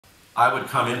I would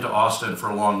come into Austin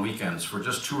for long weekends for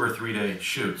just 2 or 3 day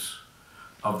shoots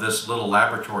of this little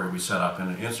laboratory we set up in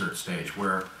an insert stage,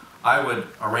 where I would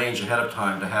arrange ahead of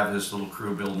time to have this little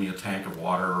crew build me a tank of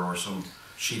water or some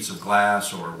sheets of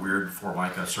glass or weird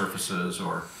Formica surfaces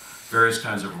or various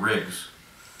kinds of rigs.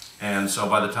 And so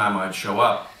by the time I'd show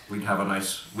up, we'd have a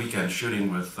nice weekend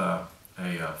shooting with a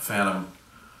Phantom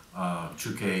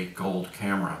 2K gold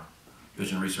camera,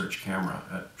 vision research camera,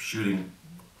 shooting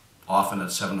often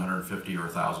at 750 or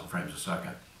 1,000 frames a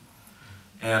second.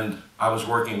 And I was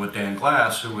working with Dan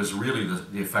Glass, who was really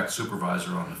the effects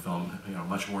supervisor on the film, you know,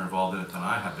 much more involved in it than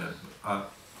I have been,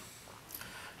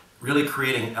 really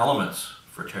creating elements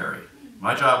for Terry.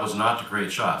 My job was not to create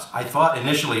shots. I thought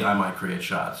initially I might create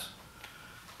shots.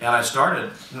 And I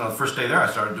started, you know, the first day there,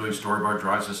 I started doing storyboard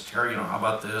drawings. I said, Terry, you know, how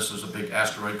about this? There's a big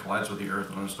asteroid collides with the Earth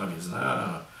and all this stuff. He said,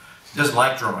 no. He doesn't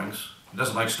like drawings. He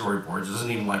doesn't like storyboards. He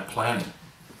doesn't even like planning.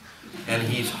 And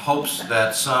he hopes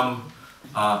that some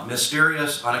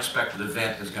mysterious, unexpected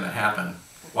event is going to happen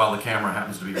while the camera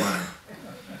happens to be running.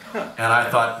 And I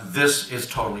thought, this is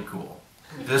totally cool.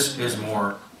 This is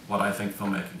more what I think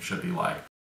filmmaking should be like.